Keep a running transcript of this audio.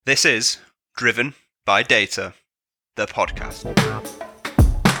This is Driven by Data, the podcast.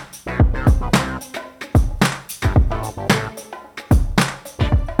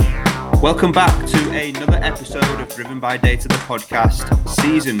 Welcome back to another episode of Driven by Data, the podcast,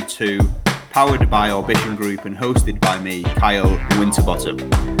 Season 2, powered by Orbition Group and hosted by me, Kyle Winterbottom.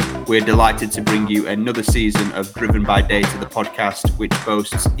 We're delighted to bring you another season of Driven by Data, the podcast, which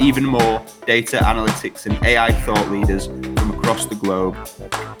boasts even more data analytics and AI thought leaders from across the globe.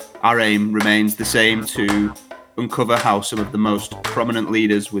 Our aim remains the same: to uncover how some of the most prominent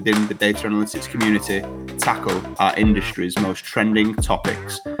leaders within the data analytics community tackle our industry's most trending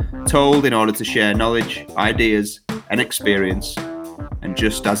topics, told in order to share knowledge, ideas, and experience, and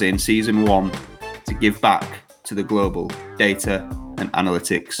just as in Season 1, to give back to the global data and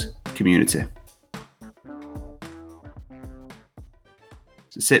analytics community.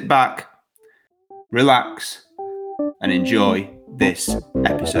 So sit back, relax, and enjoy this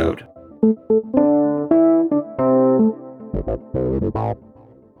episode.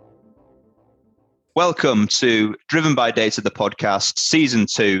 Welcome to Driven by Data, the podcast, Season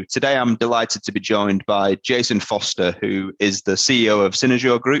 2. Today I'm delighted to be joined by Jason Foster, who is the CEO of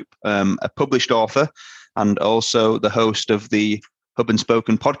Synergure Group, a published author, and also the host of the Hub and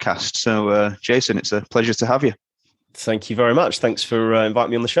Spoken podcast. So, Jason, it's a pleasure to have you. Thank you very much. Thanks for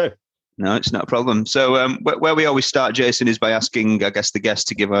inviting me on the show. No, it's not a problem. So, where we always start, Jason, is by asking, I guess, the guests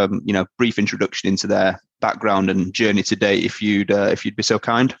to give a brief introduction into their background and journey to date, if you'd be so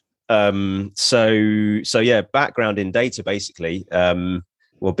kind. So background in data, basically.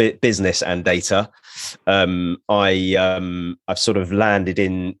 Business and data. I've sort of landed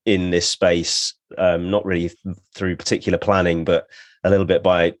in this space, not really through particular planning, but a little bit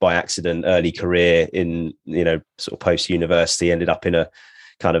by accident. Early career in sort of post university, ended up in a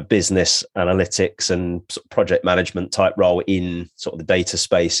kind of business analytics and sort of project management type role in sort of the data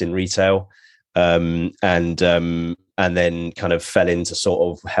space in retail, and then kind of fell into sort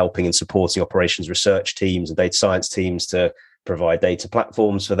of helping and supporting operations research teams and data science teams to provide data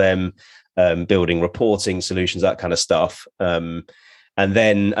platforms for them, building reporting solutions, that kind of stuff. And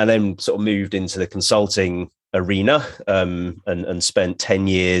then sort of moved into the consulting arena, and spent 10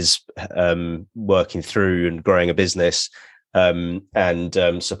 years working through and growing a business, and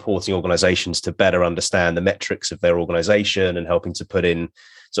supporting organizations to better understand the metrics of their organization and helping to put in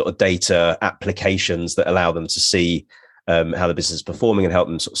sort of data applications that allow them to see how the business is performing and help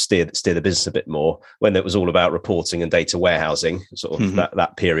them sort of steer the business a bit more, when it was all about reporting and data warehousing, sort of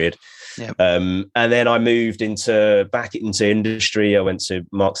that period. Yeah. And then I moved back into industry. I went to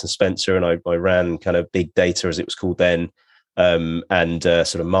Marks and Spencer, and I ran kind of big data, as it was called then, and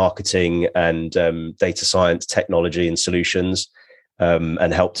sort of marketing and data science, technology and solutions,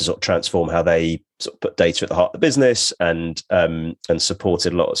 and helped to sort of transform how they sort of put data at the heart of the business, and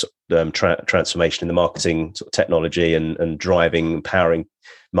supported a lot of sort of, transformation in the marketing sort of technology and driving, empowering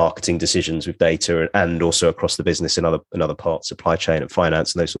marketing decisions with data, and also across the business in other parts, supply chain and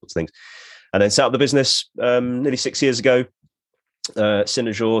finance and those sorts of things. And then set up the business nearly 6 years ago,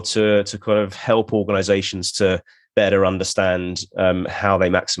 Synergure, to kind of help organizations to better understand how they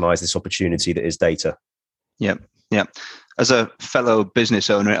maximize this opportunity that is data. Yeah. As a fellow business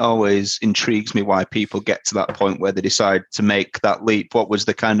owner, it always intrigues me why people get to that point where they decide to make that leap. What was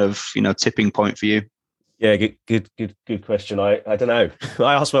the kind of tipping point for you? Yeah, good question. I don't know.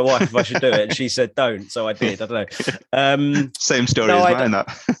 I asked my wife if I should do it, and she said don't. So I did. I don't know. Same story as mine.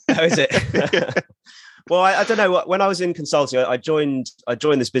 That. Oh, is it? Well, I don't know. When I was in consulting, I joined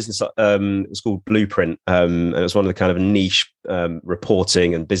this business. It was called Blueprint. And it was one of the kind of niche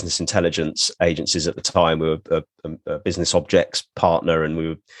reporting and business intelligence agencies at the time. We were a business objects partner, and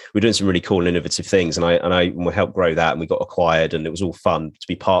we were doing some really cool and innovative things. And I helped grow that, and we got acquired, and it was all fun to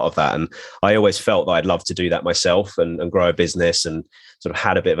be part of that. And I always felt that I'd love to do that myself and grow a business, and sort of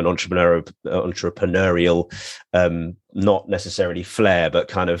had a bit of an entrepreneurial, not necessarily flair, but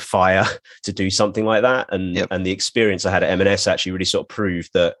kind of fire to do something like that. And the experience I had at M&S actually really sort of proved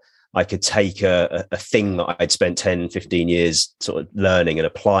that I could take a thing that I'd spent 10, 15 years sort of learning and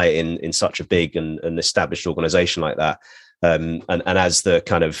apply it in such a big and established organization like that. And as the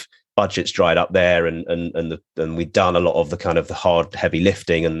kind of budgets dried up there, and we'd done a lot of the kind of the hard, heavy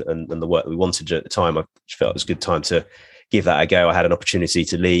lifting and the work that we wanted to do at the time, I felt it was a good time to give that a go. I had an opportunity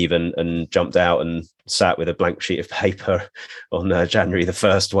to leave and jumped out and sat with a blank sheet of paper on January the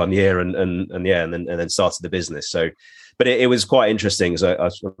 1st one year, and then started the business. So but it was quite interesting. So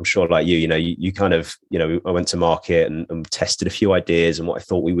I'm sure, like you kind of, I went to market and tested a few ideas and what I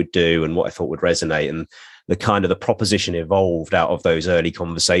thought we would do and what I thought would resonate, and the proposition evolved out of those early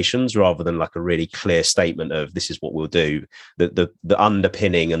conversations rather than like a really clear statement of this is what we'll do. The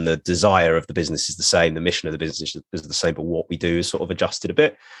underpinning and the desire of the business is the same. The mission of the business is the same, but what we do is sort of adjusted a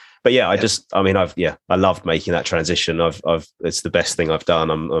bit. But yeah, I loved making that transition. It's the best thing I've done.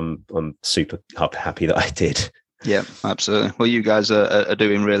 I'm super happy that I did. Yeah, absolutely. Well, you guys are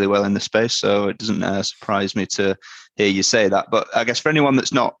doing really well in the space, so it doesn't surprise me to hear you say that. But I guess for anyone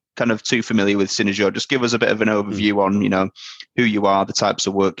that's not kind of too familiar with Synergeo, just give us a bit of an overview on, who you are, the types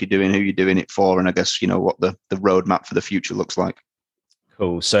of work you're doing, who you're doing it for, and I guess, what the roadmap for the future looks like.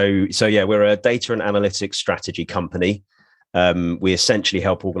 Cool. So yeah, we're a data and analytics strategy company. We essentially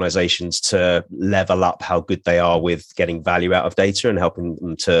help organizations to level up how good they are with getting value out of data and helping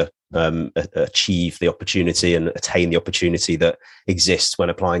them to achieve the opportunity and attain the opportunity that exists when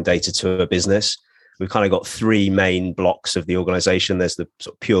applying data to a business. We've kind of got three main blocks of the organization. There's the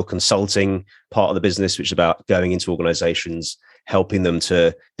sort of pure consulting part of the business, which is about going into organizations, helping them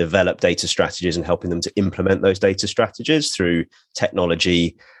to develop data strategies and helping them to implement those data strategies through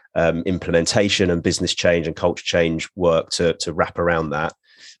technology, implementation and business change and culture change work to wrap around that.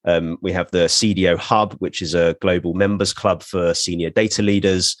 We have the CDO Hub, which is a global members club for senior data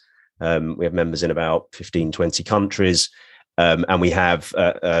leaders. We have members in about 15, 20 countries. And we have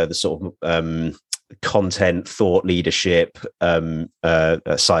the sort of content, thought leadership side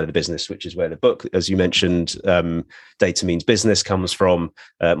of the business, which is where the book, as you mentioned, Data Means Business, comes from.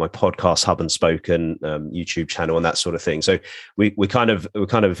 My podcast, Hub and Spoken, YouTube channel, and that sort of thing. So we're kind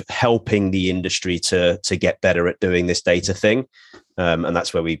of helping the industry to get better at doing this data thing, and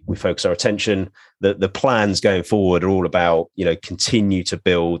that's where we focus our attention. The plans going forward are all about continue to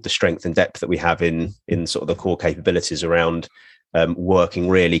build the strength and depth that we have in sort of the core capabilities around working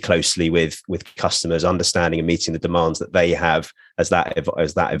really closely with customers, understanding and meeting the demands that they have as that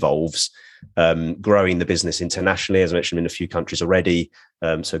evolves, growing the business internationally, as I mentioned, in a few countries already.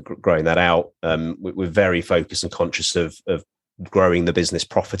 So growing that out. We're very focused and conscious of growing the business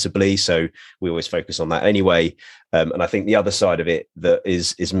profitably. So we always focus on that anyway. And I think the other side of it that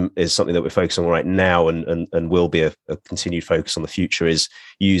is something that we're focusing on right now and will be a continued focus on the future is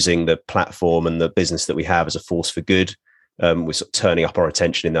using the platform and the business that we have as a force for good. We're sort of turning up our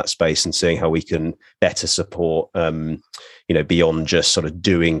attention in that space and seeing how we can better support, beyond just sort of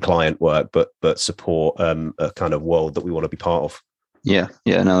doing client work, but support a kind of world that we want to be part of. Yeah,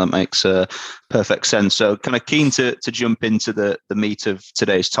 no, that makes perfect sense. So kind of keen to jump into the meat of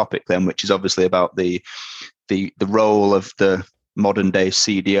today's topic then, which is obviously about the role of the modern day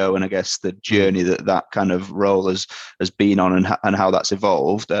CDO and I guess the journey that kind of role has been on and how that's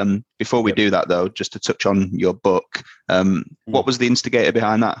evolved. Before we do that though, just to touch on your book, what was the instigator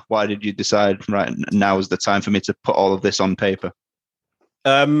behind that? Why did you decide, right, now is the time for me to put all of this on paper?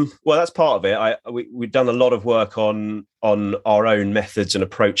 Well, that's part of it. We've done a lot of work on our own methods and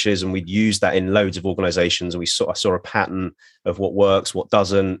approaches, and we'd used that in loads of organizations. And I saw a pattern of what works, what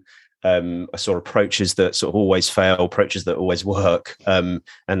doesn't. I saw approaches that sort of always fail, approaches that always work, and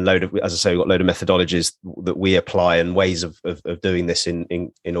as I say, we've got a load of methodologies that we apply and ways of doing this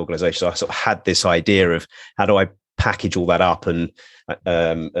in organizations. So I sort of had this idea of how do I package all that up and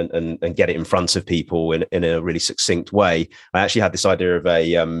get it in front of people in a really succinct way. I actually had this idea of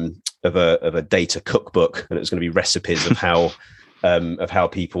a data cookbook, and it was going to be recipes of how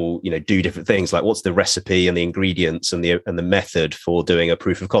people do different things, like what's the recipe and the ingredients and the method for doing a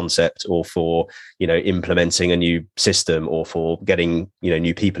proof of concept, or for implementing a new system, or for getting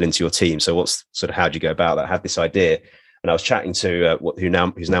new people into your team. So what's sort of, how do you go about that? I had this idea, and I was chatting to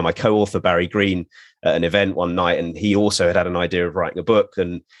who's now my co-author, Barry Green, at an event one night, and he also had an idea of writing a book,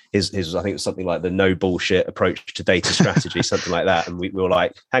 and his I think it was something like the no bullshit approach to data strategy, something like that. And we were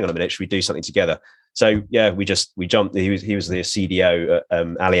like, hang on a minute, should we do something together? So yeah, we jumped. He was the CDO at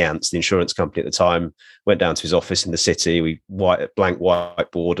Allianz, the insurance company at the time. Went down to his office in the city. We blank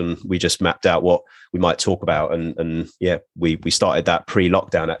whiteboard, and we just mapped out what we might talk about. And yeah, we started that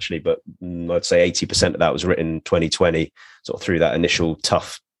pre-lockdown actually, but I'd say 80% of that was written in 2020, sort of through that initial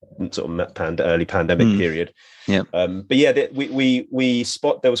tough sort of early pandemic period. Yeah. But yeah, we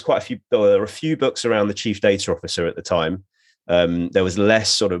spot there were a few books around the chief data officer at the time. There was less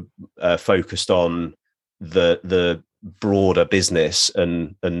sort of focused on the broader business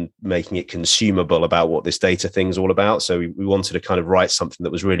and making it consumable about what this data thing is all about. So we wanted to kind of write something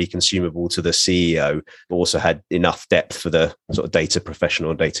that was really consumable to the CEO, but also had enough depth for the sort of data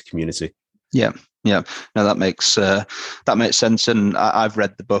professional and data community. Yeah. Yeah, no, that makes sense, and I've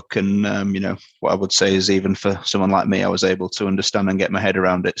read the book, and what I would say is, even for someone like me, I was able to understand and get my head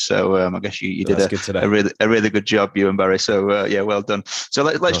around it. So I guess you did a really good job, you and Barry. So yeah, well done. So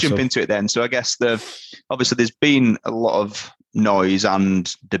let's jump into it then. So I guess obviously there's been a lot of noise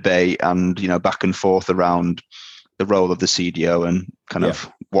and debate and back and forth around the role of the CDO and kind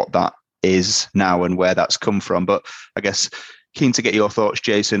of what that is now and where that's come from. But I guess keen to get your thoughts,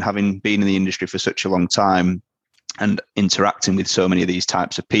 Jason, having been in the industry for such a long time and interacting with so many of these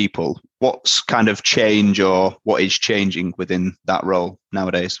types of people. What's kind of change, or what is changing within that role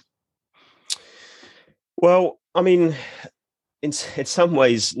nowadays? Well, I mean, in some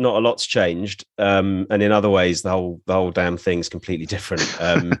ways, not a lot's changed, and in other ways, the whole damn thing's completely different,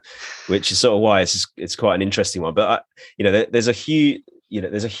 which is sort of why it's quite an interesting one. But there's a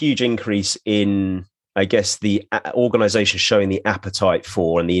huge increase in, I guess, the organization showing the appetite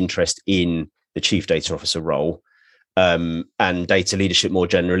for and the interest in the chief data officer role, and data leadership more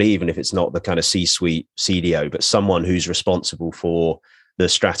generally, even if it's not the kind of C-suite CDO, but someone who's responsible for the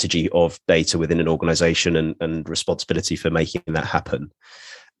strategy of data within an organization and responsibility for making that happen.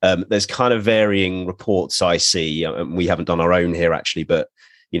 There's kind of varying reports I see, and we haven't done our own here actually, but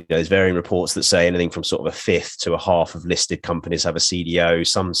there's varying reports that say anything from sort of a fifth to a half of listed companies have a CDO.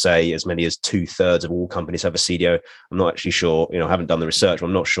 Some say as many as 2/3 of all companies have a CDO. I'm not actually sure, I haven't done the research, but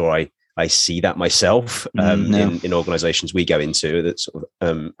I'm not sure I see that myself in organizations we go into. That's sort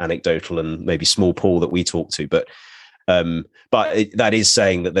of anecdotal and maybe small pool that we talk to. But that is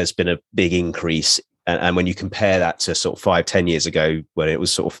saying that there's been a big increase. And when you compare that to sort of 5-10 years ago, when it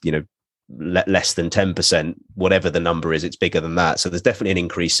was sort of, less than 10%, whatever the number is, it's bigger than that. So there's definitely an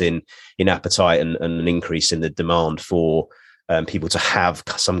increase in appetite and an increase in the demand for people to have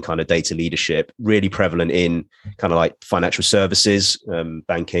some kind of data leadership, really prevalent in kind of like financial services,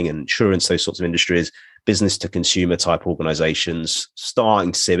 banking and insurance, those sorts of industries, business to consumer type organizations,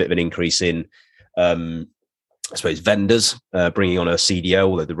 starting to see a bit of an increase in, I suppose, vendors bringing on a CDO,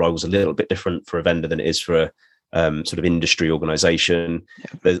 although the role is a little bit different for a vendor than it is for a sort of industry organization.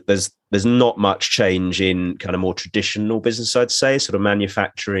 There's not much change in kind of more traditional business, I'd say, sort of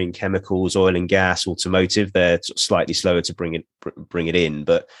manufacturing, chemicals, oil and gas, automotive. They're sort of slightly slower to bring it in,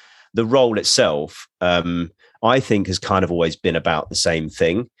 but the role itself, I think, has kind of always been about the same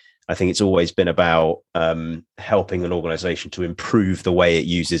thing. I think it's always been about helping an organization to improve the way it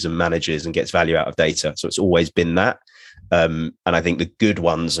uses and manages and gets value out of data. So it's always been that. And I think the good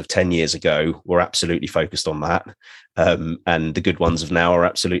ones of 10 years ago were absolutely focused on that. And the good ones of now are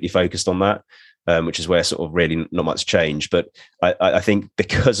absolutely focused on that, which is where sort of really not much change. But I think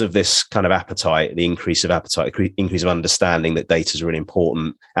because of this kind of appetite, the increase of appetite, increase of understanding that data is a really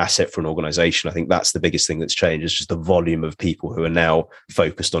important asset for an organization, I think that's the biggest thing that's changed. It's just the volume of people who are now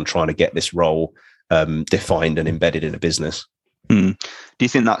focused on trying to get this role defined and embedded in a business. Do you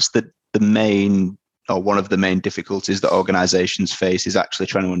think that's the main, or one of the main difficulties that organizations face, is actually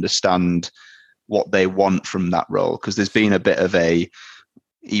trying to understand what they want from that role? Because there's been a bit of a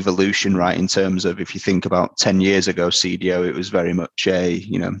evolution, right, in terms of, if you think about 10 years ago, CDO, it was very much a,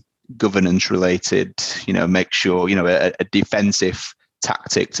 governance related, make sure, a defensive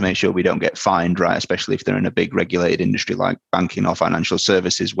tactic to make sure we don't get fined, right, especially if they're in a big regulated industry like banking or financial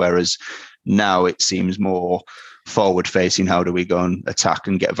services. Whereas now it seems more forward facing. How do we go and attack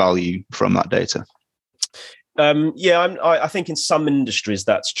and get value from that data? I think in some industries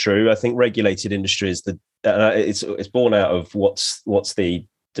that's true. I think regulated industries, it's born out of what's the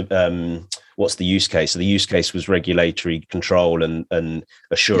use case. So the use case was regulatory control and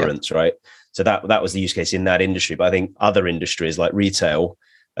assurance, right? So that was the use case in that industry. But I think other industries like retail,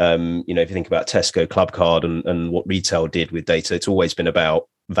 if you think about Tesco Clubcard and what retail did with data, it's always been about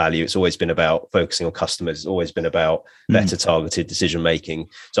value. It's always been about focusing on customers. It's always been about better targeted decision making.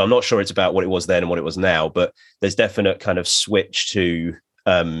 So I'm not sure it's about what it was then and what it was now, but there's definite kind of switch to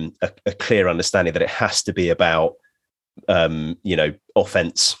a clear understanding that it has to be about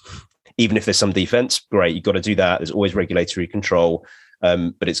offense. Even if there's some defense, great, you've got to do that. There's always regulatory control.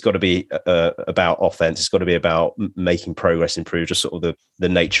 But it's got to be about offense. It's got to be about making progress, improve, just sort of the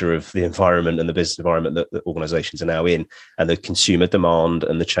nature of the environment and the business environment that organizations are now in, and the consumer demand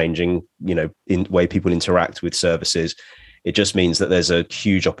and the changing, in way people interact with services. It just means that there's a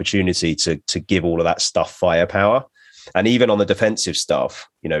huge opportunity to give all of that stuff firepower. And even on the defensive stuff,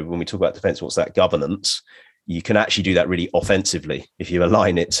 when we talk about defense, what's that? Governance. You can actually do that really offensively if you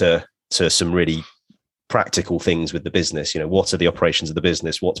align it to some really practical things with the business. What are the operations of the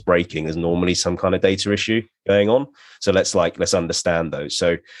business? What's breaking? There's normally some kind of data issue going on. So let's understand those.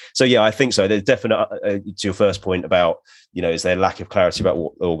 So yeah, I think so. There's definitely, to your first point about, is there lack of clarity about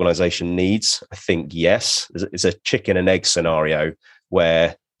what the organization needs? I think yes. It's a chicken and egg scenario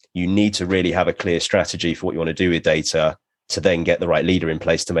where you need to really have a clear strategy for what you want to do with data, to then get the right leader in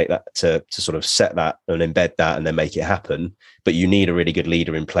place to make that, to sort of set that and embed that and then make it happen. But you need a really good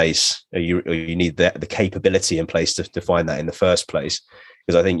leader in place. You need the capability in place to define that in the first place.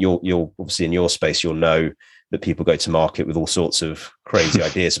 Because I think you'll obviously, in your space, you'll know that people go to market with all sorts of crazy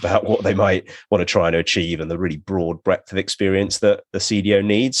ideas about what they might want to try and achieve, and the really broad breadth of experience that the CDO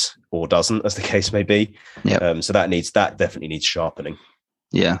needs or doesn't, as the case may be. Yep. So that definitely needs sharpening.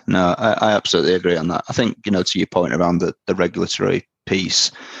 Yeah, no, I absolutely agree on that. I think, to your point around the regulatory piece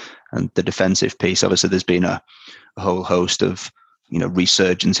and the defensive piece, obviously there's been a whole host of,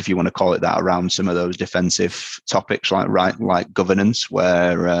 resurgence, if you want to call it that, around some of those defensive topics, like governance,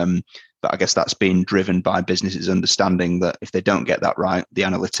 where, but I guess that's been driven by businesses understanding that if they don't get that right, the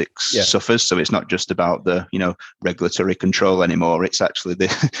analytics suffers. So it's not just about the, regulatory control anymore. It's actually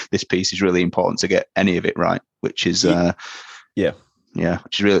this piece is really important to get any of it right, which is, yeah,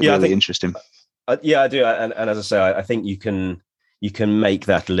 which is really interesting. I do, and as I say, I think you can make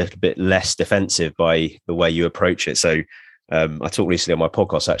that a little bit less defensive by the way you approach it. So I talked recently on my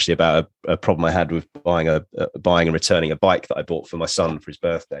podcast actually about a problem I had with buying and returning a bike that I bought for my son for his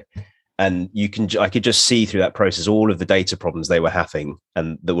birthday, and I could just see through that process all of the data problems they were having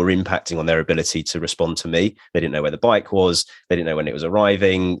and that were impacting on their ability to respond to me. They didn't know where the bike was. They didn't know when it was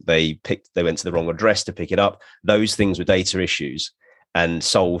arriving. They went to the wrong address to pick it up. Those things were data issues, and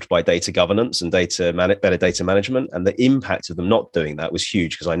solved by data governance and better data management. And the impact of them not doing that was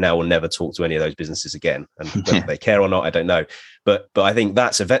huge, because I now will never talk to any of those businesses again. And whether they care or not, I don't know. But I think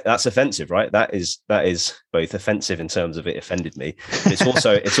that's offensive, right? That is both offensive in terms of it offended me, but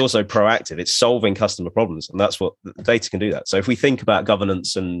it's also proactive. It's solving customer problems, and that's what the data can do. That. So if we think about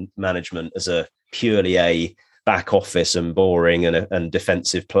governance and management as a purely a back office and boring and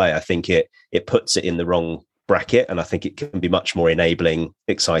defensive play, I think it puts it in the wrong bracket, and I think it can be much more enabling,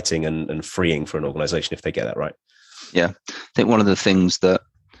 exciting, and freeing for an organization if they get that right. Yeah, I think one of the things that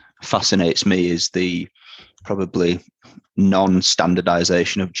fascinates me is the probably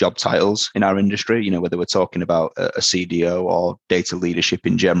non-standardization of job titles in our industry, whether we're talking about a CDO or data leadership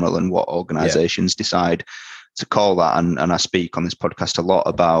in general, and what organizations decide to call that. And I speak on this podcast a lot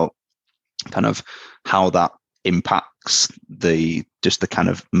about kind of how that impacts the kind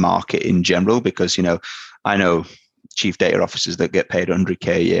of market in general, because I know chief data officers that get paid 100k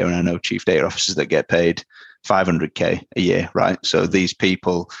a year, and I know chief data officers that get paid 500k a year, right? So these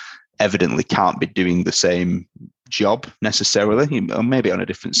people evidently can't be doing the same job necessarily, or maybe on a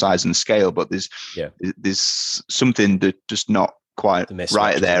different size and scale, but there's something that just not quite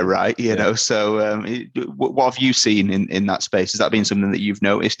right there, right? You know, so what have you seen in that space? Has that been something that you've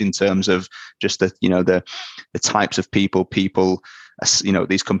noticed in terms of just the types of people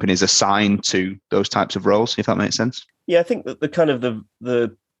these companies assign to those types of roles, if that makes sense? Yeah, I think that the kind of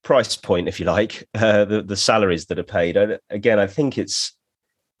the price point, if you like, the salaries that are paid. Again, I think it's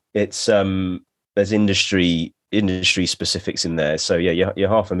there's industry specifics in there. So your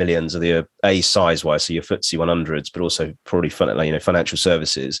 $500,000s are the size wise, so your FTSE 100s, but also probably financial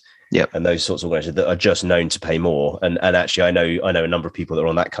services. Yeah, and those sorts of organizations that are just known to pay more. And actually, I know a number of people that are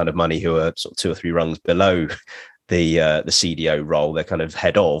on that kind of money who are sort of 2 or 3 rungs below the CDO role. They're kind of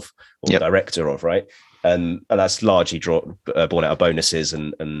head of or director of, right? And that's largely born out of bonuses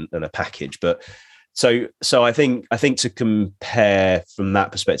and a package. But so I think to compare from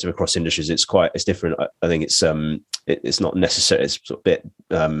that perspective across industries, it's different. I think it's not necessarily, it's sort of a bit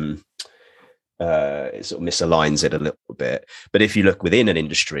it sort of misaligns it a little bit. But if you look within an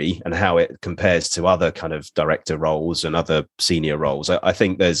industry and how it compares to other kind of director roles and other senior roles, I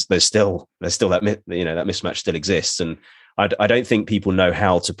think there's still that that mismatch still exists. And I don't think people know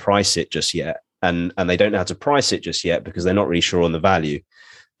how to price it just yet. And they don't know how to price it just yet because they're not really sure on the value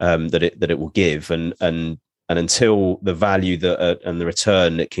that it will give. And until the value and the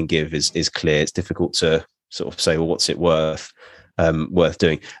return it can give is clear, it's difficult to sort of say, well, what's it worth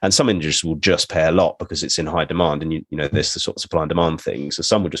doing? And some industries will just pay a lot because it's in high demand, and there's the sort of supply and demand thing. So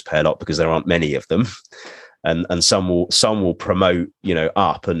some will just pay a lot because there aren't many of them, and some will promote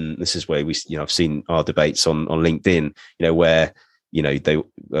up. And this is where I've seen our debates on LinkedIn, where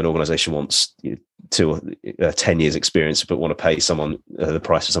an organization wants 10 years experience, but want to pay someone the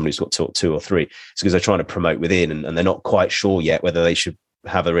price of somebody who's got 2 or 3. It's because they're trying to promote within, and they're not quite sure yet whether they should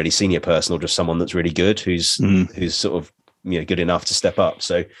have a really senior person or just someone that's really good who's sort of good enough to step up.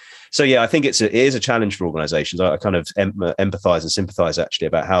 So So yeah, I think it is a challenge for organizations. I kind of empathize and sympathize actually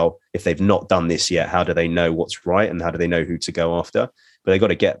about how, if they've not done this yet, how do they know what's right and how do they know who to go after? But they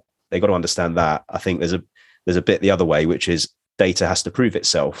got to understand that. I think there's a bit the other way, which is data has to prove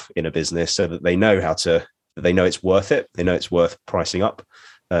itself in a business so that they know they know it's worth it. They know it's worth pricing up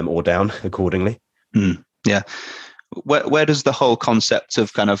or down accordingly. Yeah. Where does the whole concept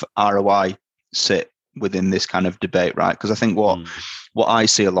of kind of ROI sit within this kind of debate, right? Because I think what I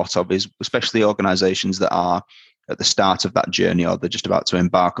see a lot of is, especially organizations that are at the start of that journey or they're just about to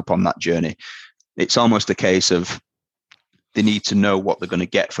embark upon that journey, it's almost a case of they need to know what they're going to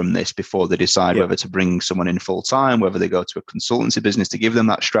get from this before they decide whether to bring someone in full time, whether they go to a consultancy business to give them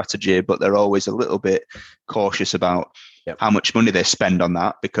that strategy, but they're always a little bit cautious about how much money they spend on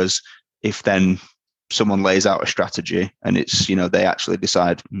that, because if then someone lays out a strategy and it's, they actually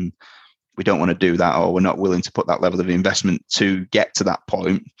decide we don't want to do that, or we're not willing to put that level of investment to get to that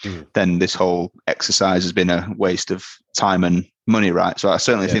point, then this whole exercise has been a waste of time and money, right? So I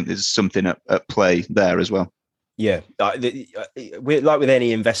certainly think there's something at play there as well. Yeah, we're like with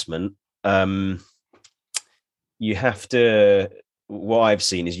any investment, you have to. What I've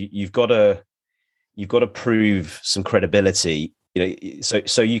seen is you've got to prove some credibility.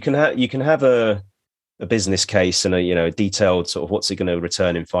 So you can have a business case and a detailed sort of what's it going to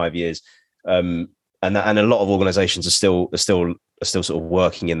return in 5 years, and a lot of organisations are still sort of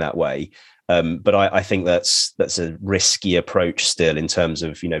working in that way. But I think that's a risky approach still, in terms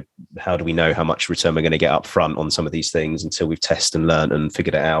of, how do we know how much return we're going to get up front on some of these things until we've tested and learned and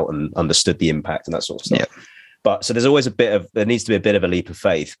figured it out and understood the impact and that sort of stuff. Yeah. But so there's always there needs to be a bit of a leap of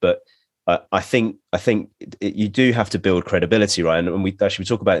faith. But I think you do have to build credibility, right? And we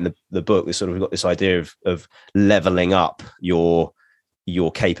talk about it in the book. We've got this idea of leveling up your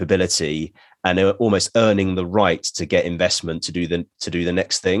capability and almost earning the right to get investment to do the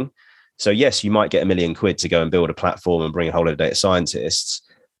next thing. So yes, you might get £1 million to go and build a platform and bring a whole load of data scientists,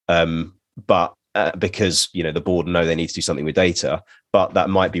 but because the board know they need to do something with data, but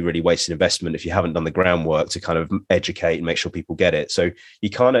that might be really wasted investment if you haven't done the groundwork to kind of educate and make sure people get it. So you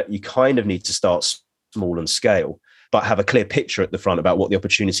kind of need to start small and scale, but have a clear picture at the front about what the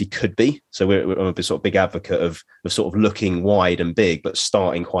opportunity could be. So we're a sort of big advocate of sort of looking wide and big, but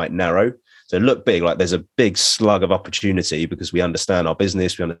starting quite narrow. So look big, like there's a big slug of opportunity because we understand our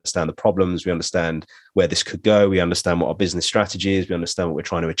business, we understand the problems, we understand where this could go, we understand what our business strategy is, we understand what we're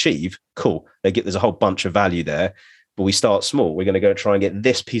trying to achieve. Cool. There's a whole bunch of value there, but we start small. We're going to go try and get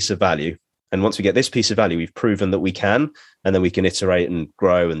this piece of value. And once we get this piece of value, we've proven that we can, and then we can iterate and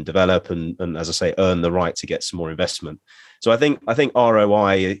grow and develop and as I say, earn the right to get some more investment. So I think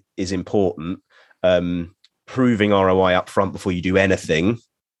ROI is important. Proving ROI up front before you do anything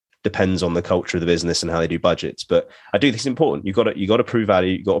depends on the culture of the business and how they do budgets. But I do think it's important. You've got to prove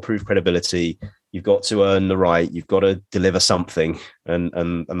value. You've got to prove credibility. You've got to earn the right. You've got to deliver something.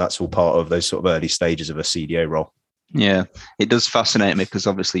 And that's all part of those sort of early stages of a CDO role. Yeah, it does fascinate me because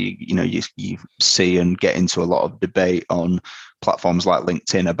obviously, you see and get into a lot of debate on platforms like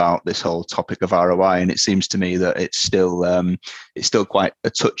LinkedIn about this whole topic of ROI, and it seems to me that it's still quite a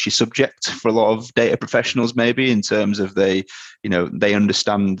touchy subject for a lot of data professionals, maybe in terms of they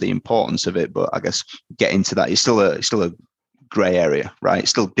understand the importance of it, but I guess getting to that is still a grey area, right?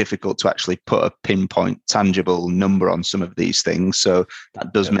 It's still difficult to actually put a pinpoint, tangible number on some of these things, so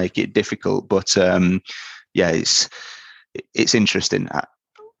that does make it difficult. But it's interesting.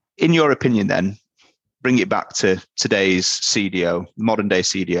 In your opinion, then, bring it back to today's CDO, modern day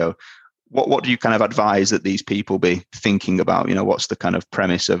CDO. What do you kind of advise that these people be thinking about? What's the kind of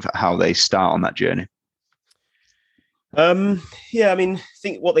premise of how they start on that journey?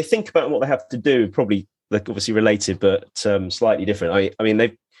 Think what they think about and what they have to do, probably obviously related, but slightly different.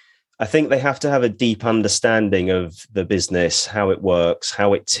 I think they have to have a deep understanding of the business, how it works,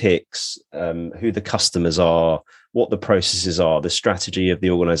 how it ticks, who the customers are, what the processes are, the strategy of the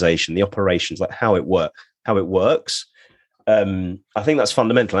organization, the operations, like how it works. I think that's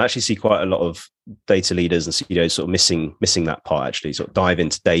fundamental. I actually see quite a lot of data leaders and CEOs sort of missing that part, actually, sort of dive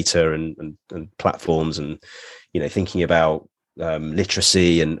into data and platforms and, thinking about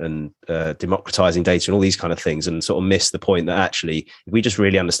literacy and democratizing data and all these kind of things, and sort of miss the point that actually, if we just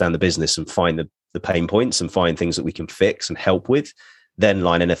really understand the business and find the pain points and find things that we can fix and help with, then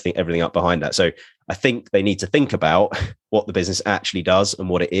line everything up behind that. So I think they need to think about what the business actually does and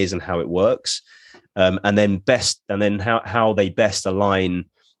what it is and how it works, and then how they best align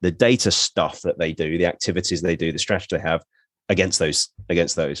the data stuff that they do, the activities they do, the strategy they have against those.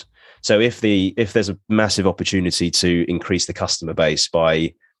 So if there's a massive opportunity to increase the customer base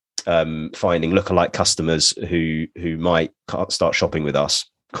by finding lookalike customers who might start shopping with us,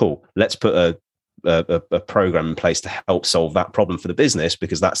 Cool. Let's put a program in place to help solve that problem for the business,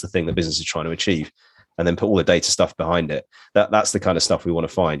 because that's the thing the business is trying to achieve. And then put all the data stuff behind it. That's the kind of stuff we want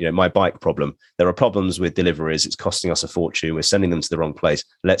to find. My bike problem. There are problems with deliveries. It's costing us a fortune. We're sending them to the wrong place.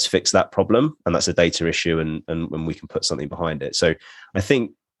 Let's fix that problem. And that's a data issue, and we can put something behind it. So I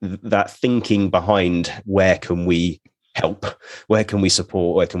think that thinking behind where can we help, where can we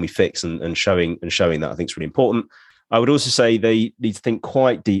support, where can we fix, and showing that, I think is really important. I would also say they need to think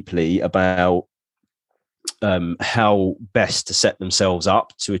quite deeply about how best to set themselves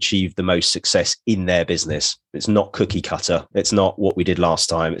up to achieve the most success in their business. It's not cookie cutter. It's not what we did last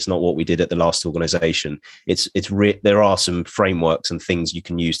time. It's not what we did at the last organization. There are some frameworks and things you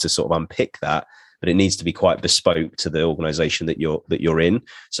can use to sort of unpick that, but it needs to be quite bespoke to the organization that you're in.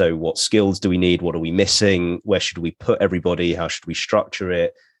 So what skills do we need? What are we missing? Where should we put everybody? How should we structure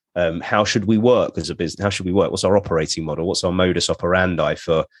it? How should we work as a business? How should we work? What's our operating model? What's our modus operandi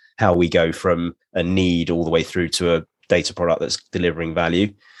for how we go from a need all the way through to a data product that's delivering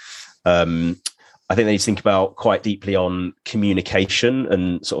value? I think they need to think about quite deeply on communication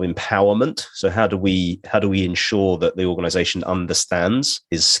and sort of empowerment. So how do we ensure that the organization understands,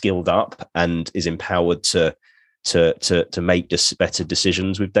 is skilled up, and is empowered to make better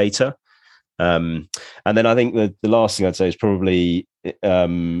decisions with data? And then I think the last thing I'd say is probably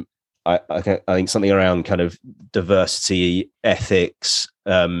I think something around kind of diversity, ethics,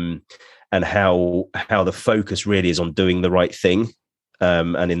 and how the focus really is on doing the right thing,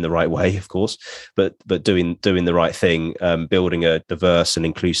 and in the right way, of course, but doing the right thing, building a diverse and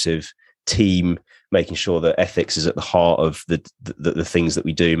inclusive team, making sure that ethics is at the heart of the things that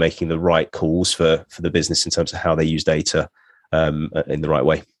we do, making the right calls for the business in terms of how they use data in the right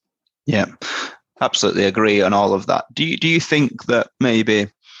way. Yeah, absolutely agree on all of that. Do you think that maybe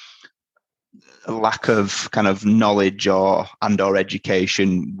a lack of kind of knowledge or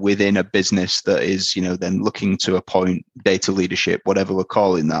education within a business that is, then looking to appoint data leadership, whatever we're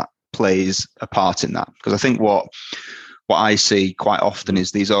calling that, plays a part in that? Because I think what I see quite often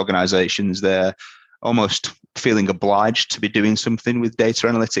is these organizations, they're almost feeling obliged to be doing something with data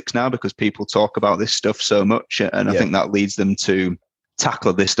analytics now because people talk about this stuff so much. And I think that leads them to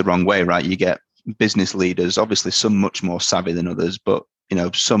tackle this the wrong way, right? You get business leaders, obviously some much more savvy than others, but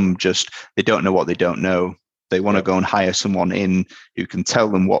some just, they don't know what they don't know. They want to go and hire someone in who can tell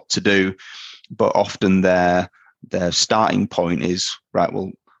them what to do, but often their starting point is, right,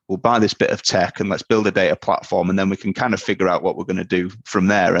 we'll buy this bit of tech and let's build a data platform, and then we can kind of figure out what we're going to do from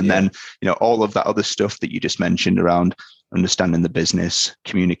there. And then all of that other stuff that you just mentioned around understanding the business,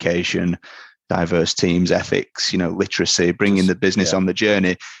 communication, diverse teams, ethics, literacy, bringing the business on the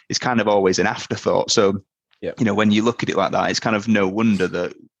journey is kind of always an afterthought. So, when you look at it like that, it's kind of no wonder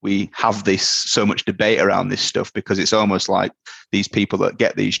that we have so much debate around this stuff, because it's almost like these people that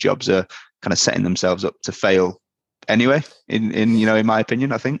get these jobs are kind of setting themselves up to fail anyway, in my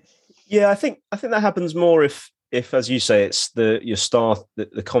opinion, I think. Yeah, I think that happens more if as you say, it's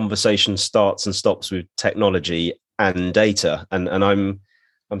the conversation starts and stops with technology and data. And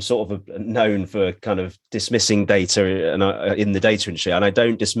I'm sort of known for kind of dismissing data and in the data industry, and I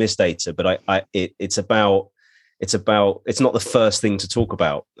don't dismiss data, but it's not the first thing to talk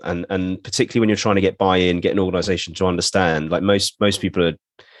about, and particularly when you're trying to get buy-in, get an organization to understand. Like most people are,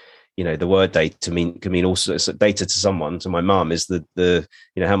 the word data can mean also data to someone. To my mum is the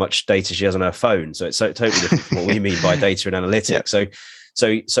how much data she has on her phone. So it's totally different from what we mean by data and analytics. Yeah.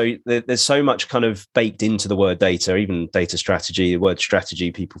 So there's so much kind of baked into the word data, even data strategy, the word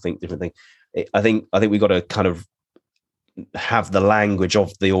strategy, people think different things. I think we've got to kind of have the language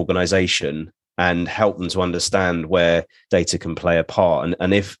of the organization and help them to understand where data can play a part.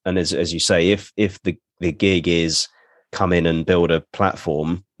 And as you say, if the gig is come in and build a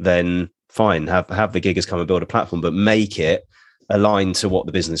platform, then fine, have the giggers come and build a platform, but make it aligned to what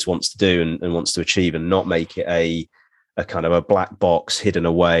the business wants to do and wants to achieve, and not make it a kind of a black box hidden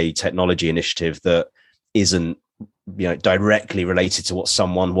away technology initiative that isn't directly related to what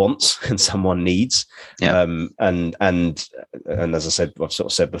someone wants and someone needs. And as I said, I've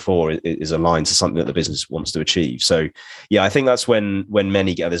sort of said before, it is aligned to something that the business wants to achieve. So I think that's when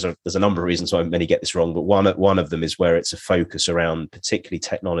many get, there's a number of reasons why many get this wrong, but one of them is where it's a focus around particularly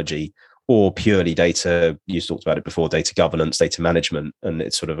technology or purely data. You talked about it before, data governance, data management, and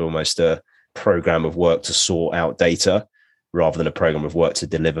it's sort of almost a program of work to sort out data rather than a program of work to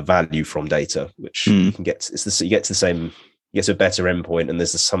deliver value from data, which you can get. You get to a better endpoint, and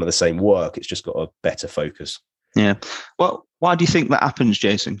there's some of the same work. It's just got a better focus. Yeah. Well, why do you think that happens,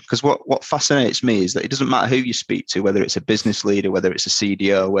 Jason? Because what fascinates me is that it doesn't matter who you speak to, whether it's a business leader, whether it's a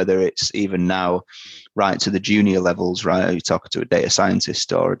CDO, whether it's even now right to the junior levels, right? You're talking to a data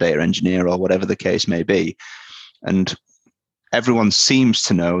scientist or a data engineer or whatever the case may be. And everyone seems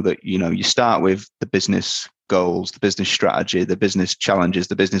to know that, you start with the business goals, the business strategy, the business challenges,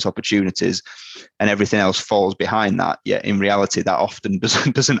 the business opportunities, and everything else falls behind that. Yet in reality, that often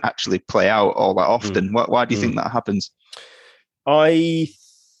doesn't actually play out all that often. Why do you think that happens? I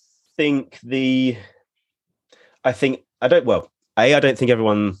don't think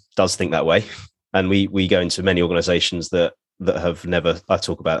everyone does think that way. And we go into many organizations that have never, I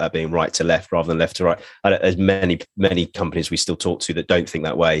talk about that being right to left rather than left to right. There's many companies we still talk to that don't think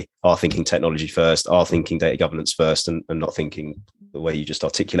that way, are thinking technology first, are thinking data governance first, and not thinking the way you just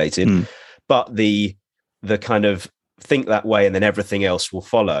articulated. But the kind of think that way and then everything else will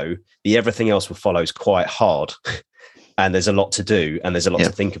follow, the everything else will follow is quite hard. And there's a lot to do and there's a lot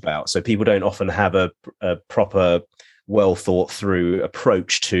to think about. So people don't often have a proper, well thought through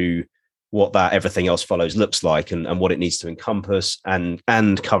approach to what that everything else follows looks like and what it needs to encompass and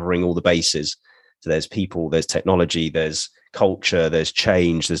covering all the bases. So there's people, there's technology, there's culture, there's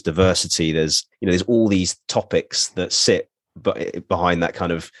change, there's diversity, there's all these topics that sit behind that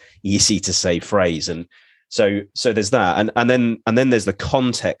kind of easy to say phrase. And so there's that. And then there's the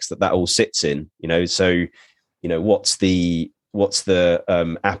context that all sits in, so, what's the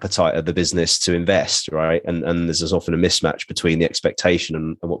appetite of the business to invest, right? And there's often a mismatch between the expectation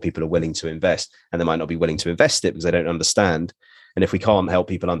and what people are willing to invest, and they might not be willing to invest it because they don't understand. And if we can't help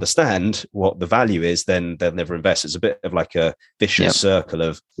people understand what the value is, then they'll never invest. It's a bit of like a vicious circle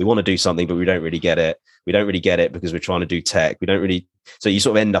of, we want to do something, but we don't really get it. We don't really get it because we're trying to do tech. So you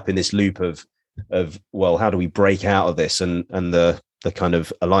sort of end up in this loop of, well, how do we break out of this? And the kind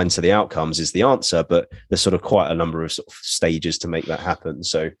of aligned to the outcomes is the answer, but there's sort of quite a number of sort of stages to make that happen.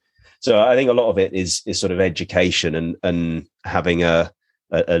 So I think a lot of it is sort of education and having a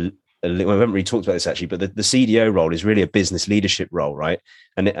we haven't really talked about this actually, but the CDO role is really a business leadership role, right?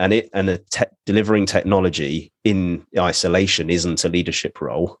 Delivering technology in isolation isn't a leadership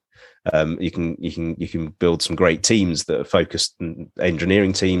role. You can build some great teams that are focused,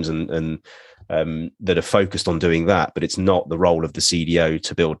 engineering teams and that are focused on doing that, but it's not the role of the CDO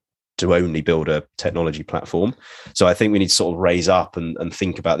to only build a technology platform. So I think we need to sort of raise up and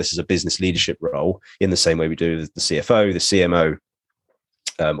think about this as a business leadership role in the same way we do the CFO, the CMO,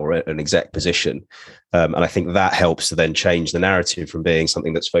 or an exec position. And I think that helps to then change the narrative from being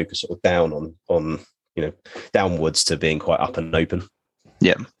something that's focused sort of down on downwards to being quite up and open.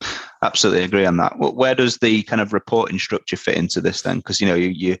 Yeah, absolutely agree on that. Well, where does the kind of reporting structure fit into this then? Because,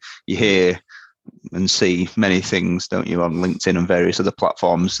 you hear and see many things, don't you, on LinkedIn and various other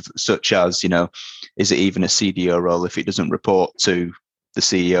platforms, such as, is it even a CDO role if it doesn't report to the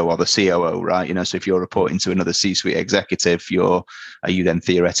CEO or the COO, right? So if you're reporting to another C-suite executive, are you then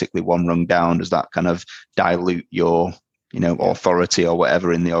theoretically one rung down? Does that kind of dilute your, authority or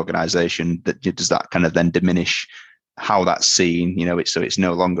whatever in the organization? Does that kind of then diminish how that's seen? It's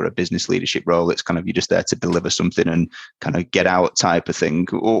no longer a business leadership role. It's kind of, you're just there to deliver something and kind of get out type of thing.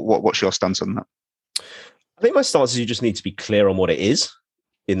 What's your stance on that? I think my stance is you just need to be clear on what it is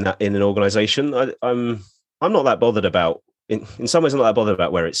in an organization. I'm not that bothered about, in some ways, I'm not that bothered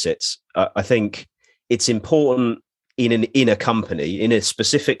about where it sits. I think it's important in a company, in a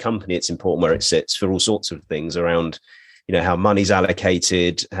specific company, it's important where it sits for all sorts of things around, how money's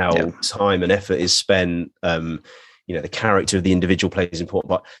allocated, how time and effort is spent, the character of the individual plays an important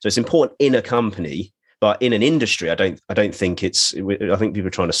part. So it's important in a company, but in an industry, I don't think it's. I think people are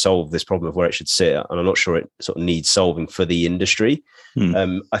trying to solve this problem of where it should sit, and I'm not sure it sort of needs solving for the industry.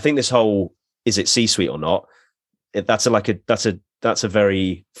 I think this whole, is it C-suite or not? That's a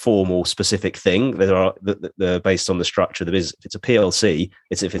very formal, specific thing. They're based on the structure of the business. If it's a PLC,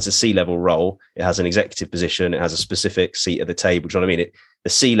 if it's a C-level role, it has an executive position, it has a specific seat at the table. Do you know what I mean? The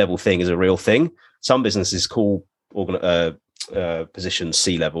C-level thing is a real thing. Some businesses call positions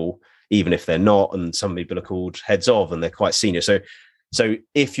C-level, even if they're not, and some people are called heads of, and they're quite senior. So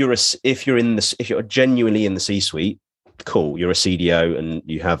if you're genuinely in the C-suite, cool, you're a CDO and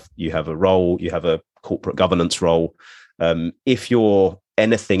you have a role, you have a corporate governance role. If you're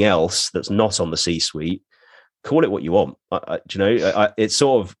anything else that's not on the C-suite, call it what you want. It's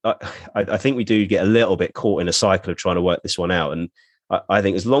sort of, I think we do get a little bit caught in a cycle of trying to work this one out. And I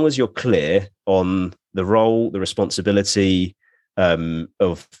think as long as you're clear on the role, the responsibility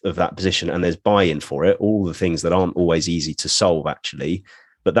of that position, and there's buy-in for it, all the things that aren't always easy to solve actually,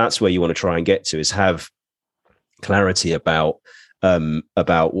 but that's where you want to try and get to, is have clarity about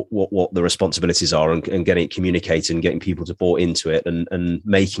about what the responsibilities are, and getting it communicated and getting people to bought into it, and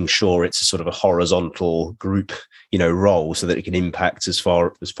making sure it's a sort of a horizontal group, role, so that it can impact as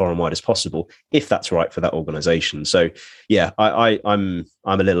far and wide as possible, if that's right for that organization. So yeah, I'm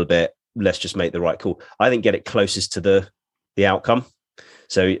a little bit, let's just make the right call. I think get it closest to the outcome.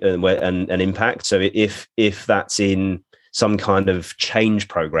 So and impact. So if that's in some kind of change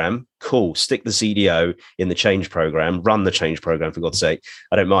program, cool, stick the CDO in the change program, run the change program, for God's sake.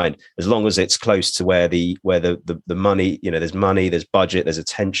 I don't mind, as long as it's close to where the money, there's money, there's budget, there's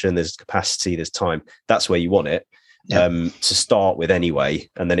attention, there's capacity, there's time. That's where you want it. To start with anyway,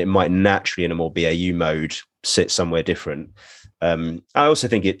 and then it might naturally, in a more BAU mode, sit somewhere different. I also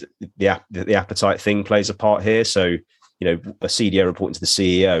think the appetite thing plays a part here. So a CDO reporting to the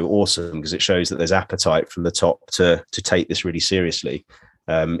CEO, awesome, because it shows that there's appetite from the top to take this really seriously.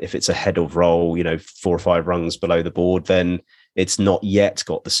 If it's a head of role, 4 or 5 rungs below the board, then it's not yet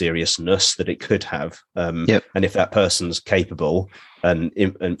got the seriousness that it could have. And if that person's capable and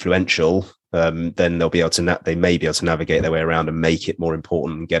influential, then they'll be able to they may be able to navigate their way around and make it more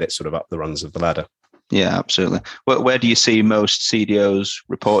important and get it sort of up the rungs of the ladder. Yeah, absolutely. Where do you see most CDOs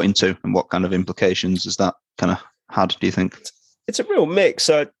reporting to, and what kind of implications has that kind of had, do you think? It's a real mix.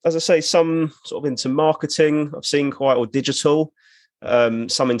 So, as I say, some sort of into marketing, I've seen quite, or digital,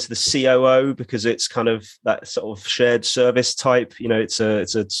 some into the COO, because it's kind of that sort of shared service type. It's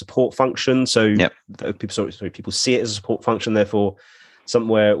a support function. So people see it as a support function. Therefore,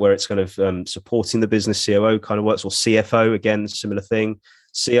 somewhere where it's kind of supporting the business, COO kind of works, or CFO, again, similar thing.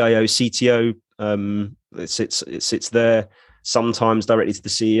 CIO, CTO, it sits there. Sometimes directly to the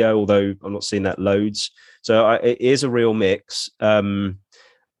CEO, although I'm not seeing that loads. So it is a real mix.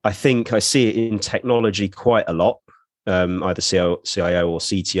 I think I see it in technology quite a lot, either CIO or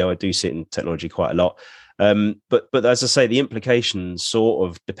CTO. I do see it in technology quite a lot. But as I say, the implications sort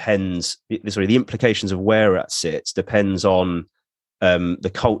of depends. The implications of where it sits depends on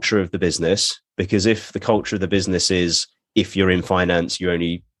the culture of the business. Because if the culture of the business is, if you're in finance, you're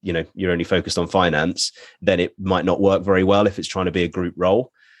only focused on finance, then it might not work very well if it's trying to be a group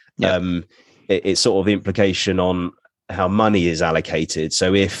role. It's sort of the implication on how money is allocated.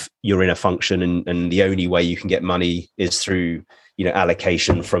 So if you're in a function and the only way you can get money is through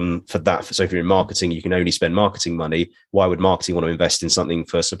allocation for that. So if you're in marketing, you can only spend marketing money. Why would marketing want to invest in something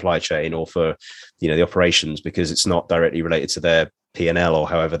for supply chain or for the operations? Because it's not directly related to their P&L or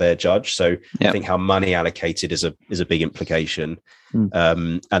however they're judged. So I think how money allocated is a big implication.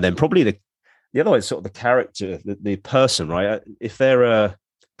 And then probably the other one is sort of the character, the person, right? If they're a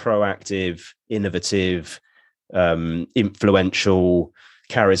proactive, innovative, influential,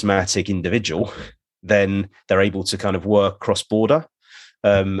 charismatic individual, then they're able to kind of work cross-border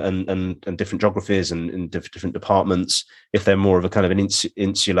and different geographies and different departments. If they're more of a kind of an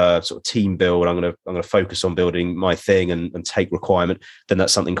insular sort of team build, I'm going to focus on building my thing and take requirement, then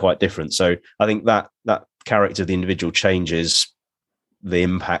that's something quite different. So I think that character of the individual changes the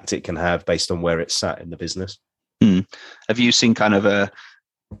impact it can have based on where it's sat in the business. Have you seen kind of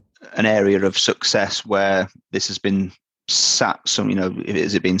an area of success where this has been sat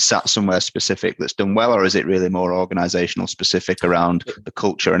has it been sat somewhere specific that's done well, or is it really more organizational specific around the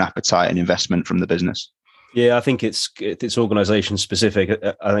culture and appetite and investment from the business? Yeah, I think it's organization specific.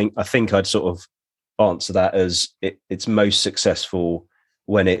 I think I'd sort of answer that as it's most successful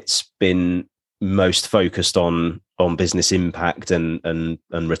when it's been most focused on business impact and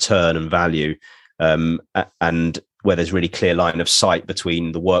return and value, and where there's really clear line of sight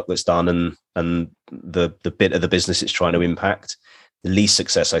between the work that's done and the bit of the business it's trying to impact. The least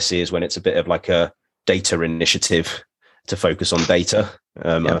success I see is when it's a bit of like a data initiative to focus on data.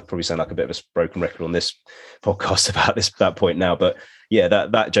 I probably sound like a bit of a broken record on this podcast about that point now, but yeah,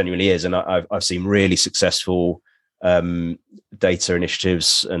 that genuinely is. And I've seen really successful data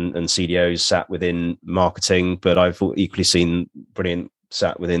initiatives and CDOs sat within marketing, but I've equally seen brilliant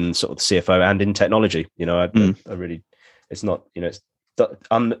sat within sort of the CFO and in technology. I really, it's not, it's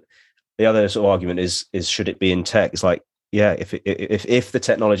the other sort of argument is should it be in tech? It's like, yeah, if the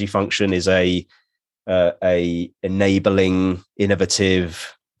technology function is a enabling,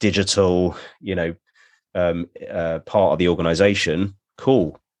 innovative, digital, part of the organization,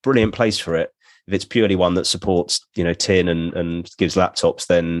 cool, brilliant place for it. If it's purely one that supports, tin and gives laptops,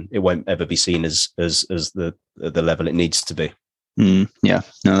 then it won't ever be seen as the level it needs to be.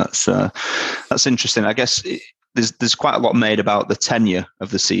 That's interesting. I guess there's quite a lot made about the tenure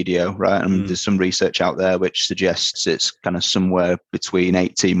of the CDO, right? And there's some research out there which suggests it's kind of somewhere between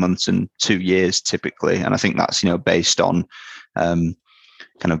 18 months and 2 years typically. And I think that's, based on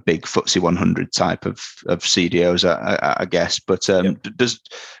kind of big FTSE 100 type of CDOs, I guess. But does,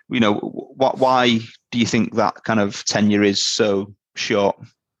 why do you think that kind of tenure is so short?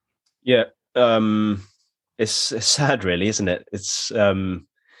 Yeah, it's sad, really, isn't it? It's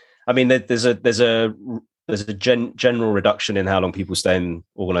I mean, there's a general reduction in how long people stay in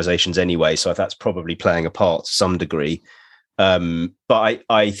organizations anyway, so that's probably playing a part to some degree. But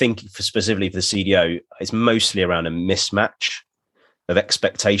I think specifically for the CDO, it's mostly around a mismatch of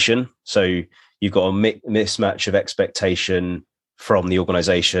expectation. So you've got a mismatch of expectation from the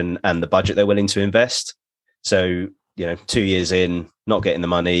organization and the budget they're willing to invest. So, 2 years in, not getting the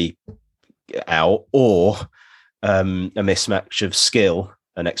money out, or a mismatch of skill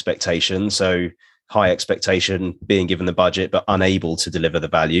and expectation. So high expectation, being given the budget, but unable to deliver the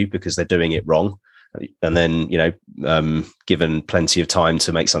value because they're doing it wrong. And then, given plenty of time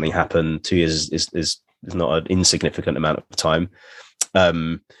to make something happen, 2 years is not an insignificant amount of time.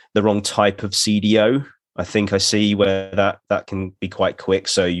 The wrong type of CDO, I think I see where that can be quite quick.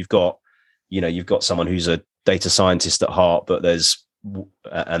 So you've got someone who's a data scientist at heart, but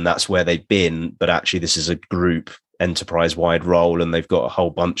and that's where they've been, but actually this is a group enterprise-wide role, and they've got a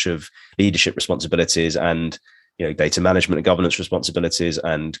whole bunch of leadership responsibilities and data management and governance responsibilities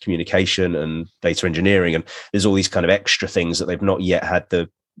and communication and data engineering, and there's all these kind of extra things that they've not yet had the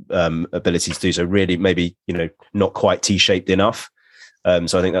ability to do. So really, maybe not quite T-shaped enough.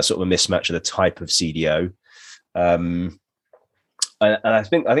 So I think that's sort of a mismatch of the type of CDO. And I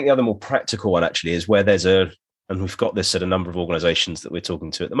think the other more practical one actually is where and we've got this at a number of organizations that we're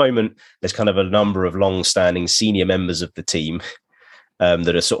talking to at the moment, there's kind of a number of long-standing senior members of the team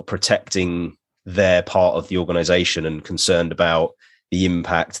that are sort of protecting their part of the organization and concerned about the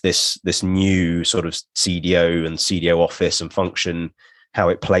impact this new sort of CDO and CDO office and function, how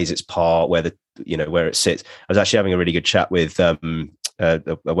it plays its part, where it sits. I was actually having a really good chat with a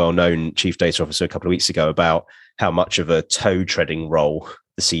well-known chief data officer a couple of weeks ago about how much of a toe treading role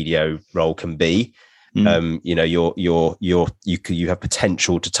the CDO role can be. You have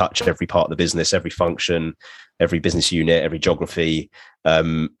potential to touch every part of the business, every function, every business unit, every geography,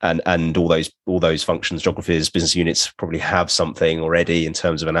 and all those functions, geographies, business units probably have something already in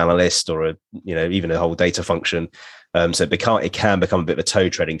terms of an analyst or even a whole data function. So it can become a bit of a toe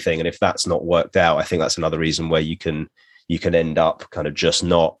treading thing, and if that's not worked out, I think that's another reason where you can end up kind of just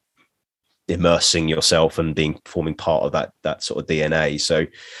not immersing yourself and forming part of that sort of DNA. So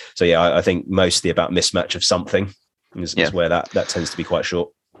yeah, I think mostly about mismatch of something is where that tends to be quite short.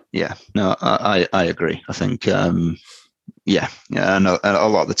 Yeah, no, I agree. I think and a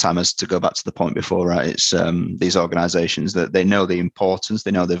lot of the time, as to go back to the point before, right? It's these organisations that they know the importance,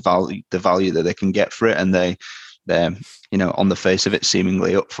 they know the value that they can get for it, and they're on the face of it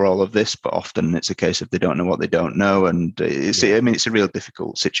seemingly up for all of this, but often it's a case of they don't know what they don't know, and it's a real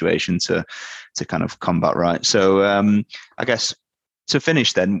difficult situation to kind of combat, right? So I guess to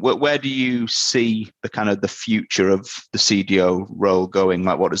finish then, where do you see the kind of the future of the CDO role going?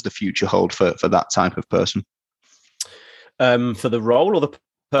 Like, what does the future hold for that type of person? For the role or the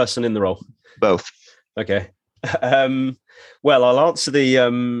person in the role? Both. Okay. Well, I'll answer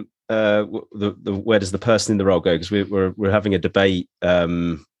the where does the person in the role go, because we're having a debate.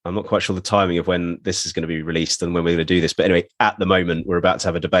 I'm not quite sure the timing of when this is going to be released and when we're going to do this, but anyway, at the moment we're about to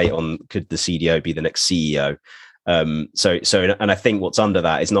have a debate on could the CDO be the next CEO. So and I think what's under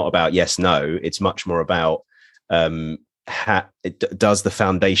that is not about yes, no, it's much more about does the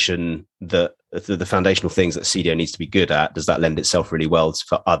foundation the foundational things that CDO needs to be good at, does that lend itself really well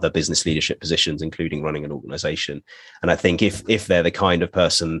for other business leadership positions, including running an organization? And I think if they're the kind of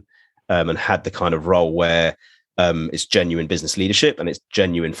person and had the kind of role where it's genuine business leadership and it's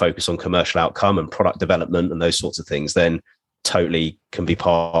genuine focus on commercial outcome and product development and those sorts of things, then totally can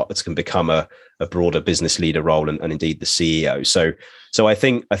become a broader business leader role and indeed the CEO. So I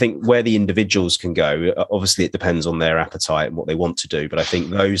think where the individuals can go, obviously it depends on their appetite and what they want to do, but I think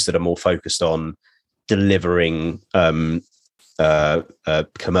those that are more focused on delivering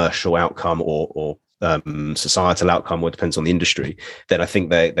commercial outcome or societal outcome, or it depends on the industry, then I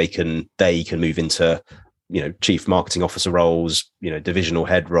think they can move into chief marketing officer roles, divisional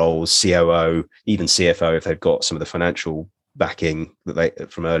head roles, COO, even CFO if they've got some of the financial backing that they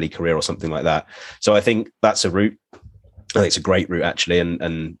from early career or something like that. So I think that's a route. I think it's a great route actually,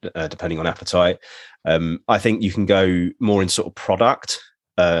 and depending on appetite, I think you can go more in sort of product.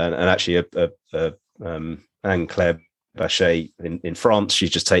 And actually, Anne Claire Bachet in France. She's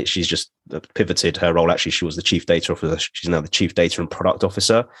just pivoted her role. Actually, she was the chief data officer. She's now the chief data and product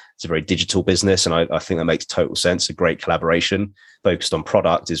officer. It's a very digital business, and I think that makes total sense. A great collaboration focused on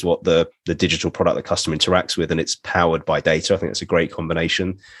product is what the digital product the customer interacts with, and it's powered by data. I think it's a great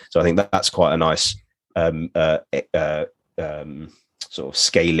combination. So I think that's quite a nice sort of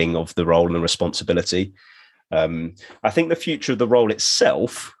scaling of the role and responsibility. I think the future of the role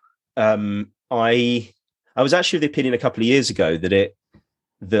itself, I was actually of the opinion a couple of years ago that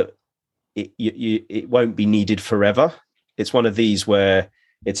it won't be needed forever. It's one of these where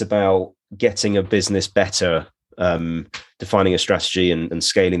it's about getting a business better, defining a strategy and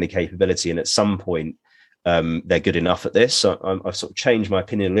scaling the capability. And at some point, they're good enough at this. So I've sort of changed my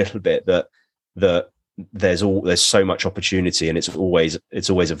opinion a little bit that there's so much opportunity, and it's always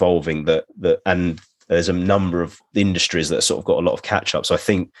evolving. And there's a number of industries that sort of got a lot of catch up. So I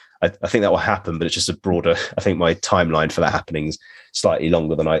think that will happen, but it's just a broader. I think my timeline for that happening is slightly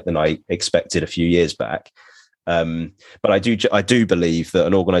longer than I expected a few years back. But I do believe that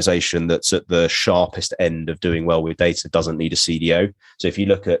an organization that's at the sharpest end of doing well with data doesn't need a CDO. So if you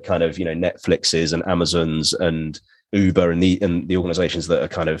look at kind of Netflix's and Amazon's and Uber and the organizations that are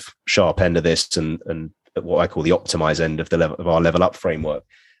kind of sharp end of this and what I call the optimize end of our level up framework,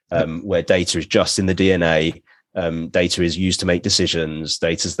 where data is just in the DNA. Data is used to make decisions.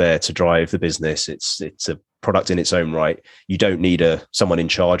 Data's there to drive the business. It's a product in its own right. You don't need someone in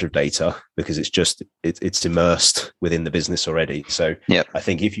charge of data because it's immersed within the business already. So I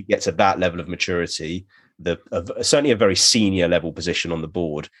think if you get to that level of maturity, certainly a very senior level position on the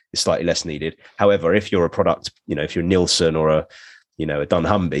board is slightly less needed. However, if you're a product, if you're Nielsen or a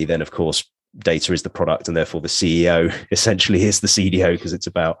dunnhumby, then of course data is the product, and therefore the CEO essentially is the CDO because it's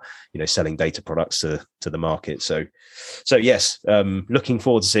about selling data products to the market. So yes, looking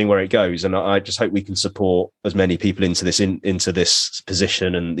forward to seeing where it goes, and I just hope we can support as many people into this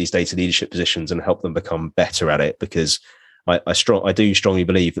position and these data leadership positions and help them become better at it, because I do strongly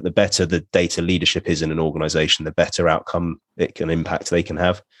believe that the better the data leadership is in an organization, the better outcome it can impact they can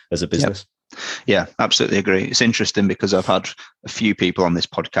have as a business. Yeah, absolutely agree. It's interesting because I've had a few people on this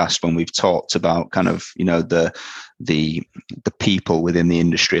podcast when we've talked about kind of, the people within the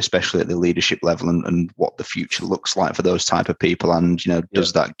industry, especially at the leadership level, and what the future looks like for those type of people. And,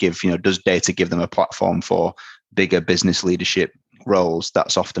 does that give, does data give them a platform for bigger business leadership roles?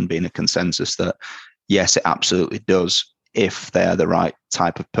 That's often been a consensus that, yes, it absolutely does, if they're the right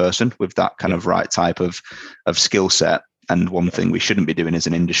type of person with that kind of right type of skill set. And one thing we shouldn't be doing as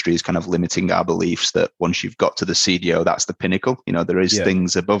an industry is kind of limiting our beliefs that once you've got to the CDO, that's the pinnacle. There is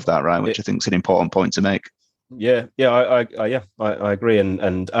things above that, right? Which I think is an important point to make. I agree.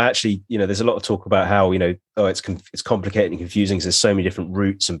 And I actually, there's a lot of talk about how, it's complicated and confusing because there's so many different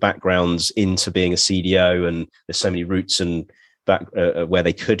routes and backgrounds into being a CDO, and there's so many routes and back where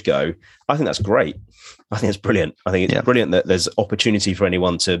they could go. I think that's great. I think it's brilliant. I think it's brilliant that there's opportunity for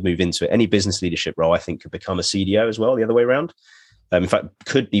anyone to move into it. Any business leadership role, I think, could become a CDO as well, the other way around. In fact,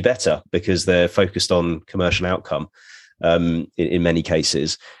 could be better because they're focused on commercial outcome in many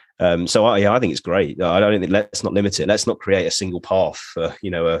cases. So I think it's great. I don't think let's not limit it. Let's not create a single path for,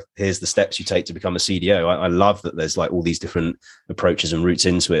 here's the steps you take to become a CDO. I love that there's like all these different approaches and routes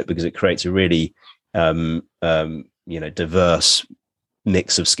into it, because it creates a really diverse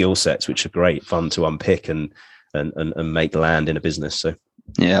mix of skill sets, which are great fun to unpick and make land in a business. So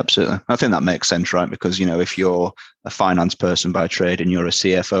yeah, absolutely. I think that makes sense, right? Because if you're a finance person by trade and you're a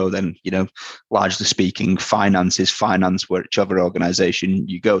CFO, then largely speaking, finance is finance whichever organization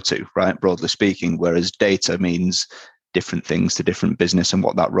you go to, right? Broadly speaking, whereas data means different things to different business, and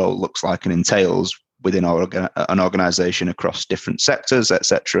what that role looks like and entails within an organization across different sectors,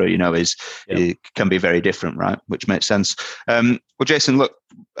 etc., it can be very different, right? Which makes sense. Well, Jason, look,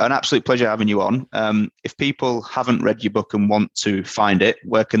 an absolute pleasure having you on. If people haven't read your book and want to find it,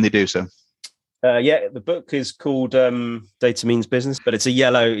 where can they do so? The book is called Data Means Business, but it's a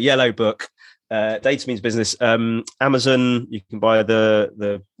yellow book. Data Means Business. Amazon, you can buy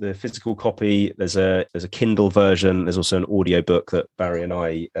the physical copy. There's a Kindle version. There's also an audio book that Barry and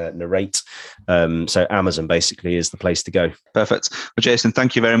I narrate. So Amazon basically is the place to go. Perfect. Well, Jason,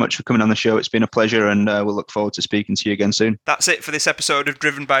 thank you very much for coming on the show. It's been a pleasure, and we'll look forward to speaking to you again soon. That's it for this episode of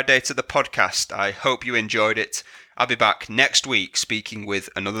Driven by Data, the podcast. I hope you enjoyed it. I'll be back next week speaking with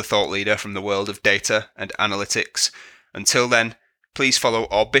another thought leader from the world of data and analytics. Until then, please follow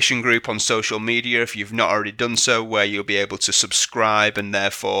Orbition Group on social media if you've not already done so, where you'll be able to subscribe and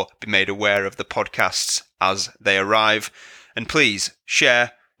therefore be made aware of the podcasts as they arrive. And please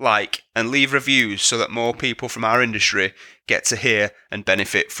share, like, and leave reviews so that more people from our industry get to hear and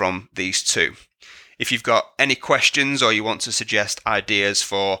benefit from these too. If you've got any questions or you want to suggest ideas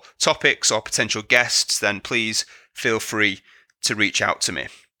for topics or potential guests, then please feel free to reach out to me.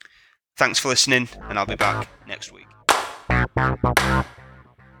 Thanks for listening, and I'll be back next week.